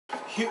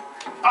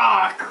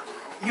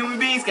Human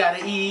beings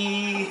gotta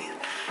eat.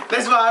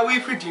 That's why we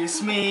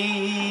produce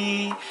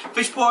meat.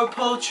 Fish, pork,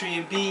 poultry,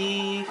 and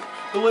beef.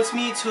 But what's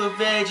meat to a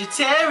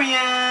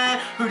vegetarian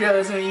who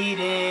doesn't eat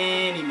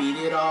any meat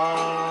at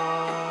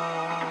all?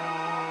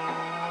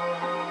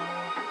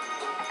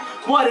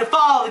 What if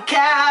all the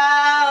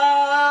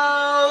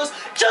cows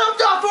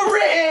jumped off a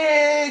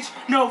ridge?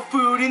 No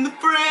food in the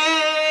fridge.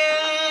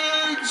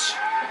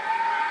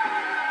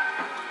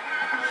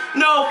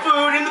 No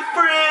food in the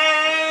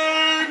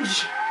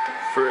fridge.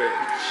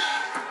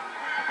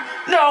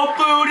 No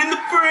food in the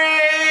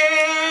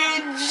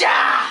fridge.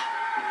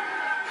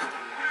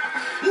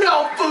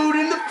 No food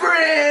in the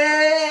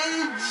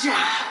fridge.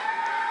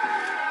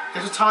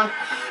 There's a ton.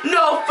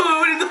 No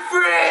food in the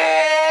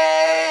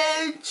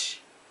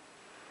fridge.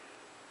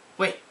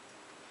 Wait.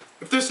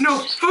 If there's no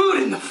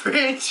food in the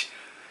fridge,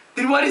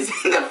 then what is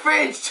in the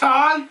fridge,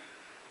 Tom?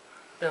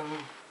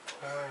 Something.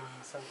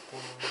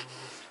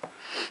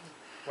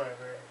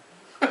 Whatever.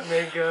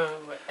 Mango.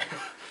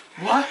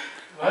 What?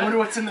 I wonder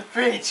what's in the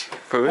fridge.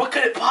 Food? What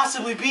could it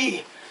possibly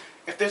be?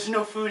 If there's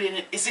no food in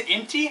it, is it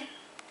empty?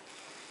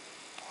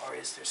 Or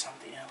is there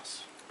something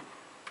else?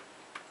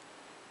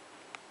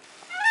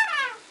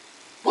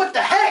 What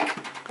the heck?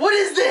 What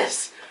is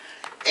this?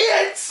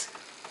 It's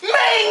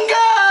mango!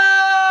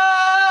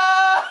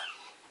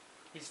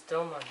 He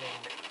stole my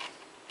mango.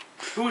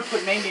 Who would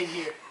put mango in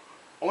here?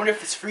 I wonder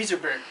if it's freezer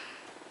burnt.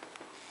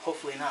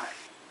 Hopefully not.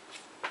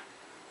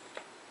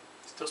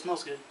 Still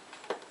smells good.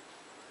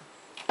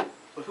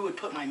 But who would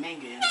put my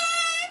mango in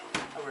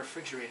a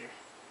refrigerator?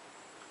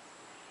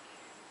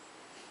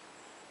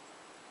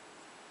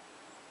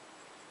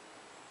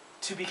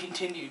 To be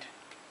continued.